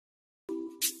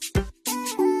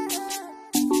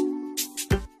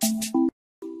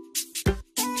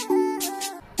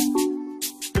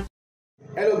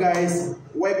Hello guys,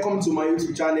 welcome to my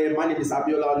YouTube channel. My name is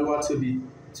Abiola Oluwatobi.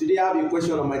 Today I have a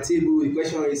question on my table. The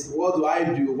question is, what do I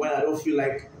do when I don't feel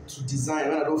like to design,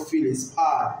 when I don't feel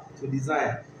inspired to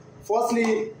design?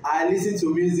 Firstly, I listen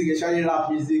to music, especially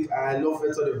rap music. I love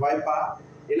Feto the Viper.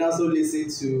 And also listen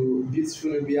to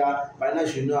Beautiful Nubia. By now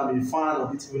you know I'm a fan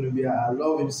of Beautiful Nubia. I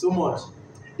love him so much.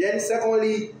 Then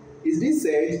secondly, it's been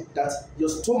said that your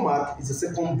stomach is the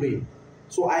second brain.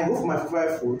 So I go for my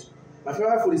favorite food. My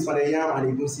favorite food is pounded yam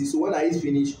and egusi. So when I eat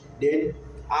finish, then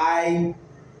I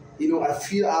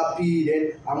feel happy.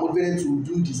 Then I'm motivated to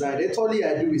do design. Then thirdly,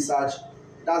 I do research.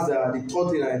 That's the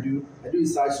third thing I do. I do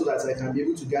research so that I can be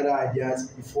able to gather ideas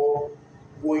before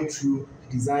going through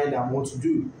the design that I want to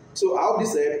do. So I hope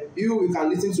this help. You can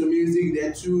listen to music,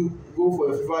 then to go for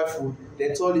your favorite food,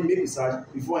 then thirdly make research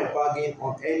before embarking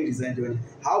on any design journey.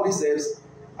 I hope this helps.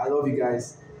 I love you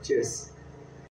guys. Cheers.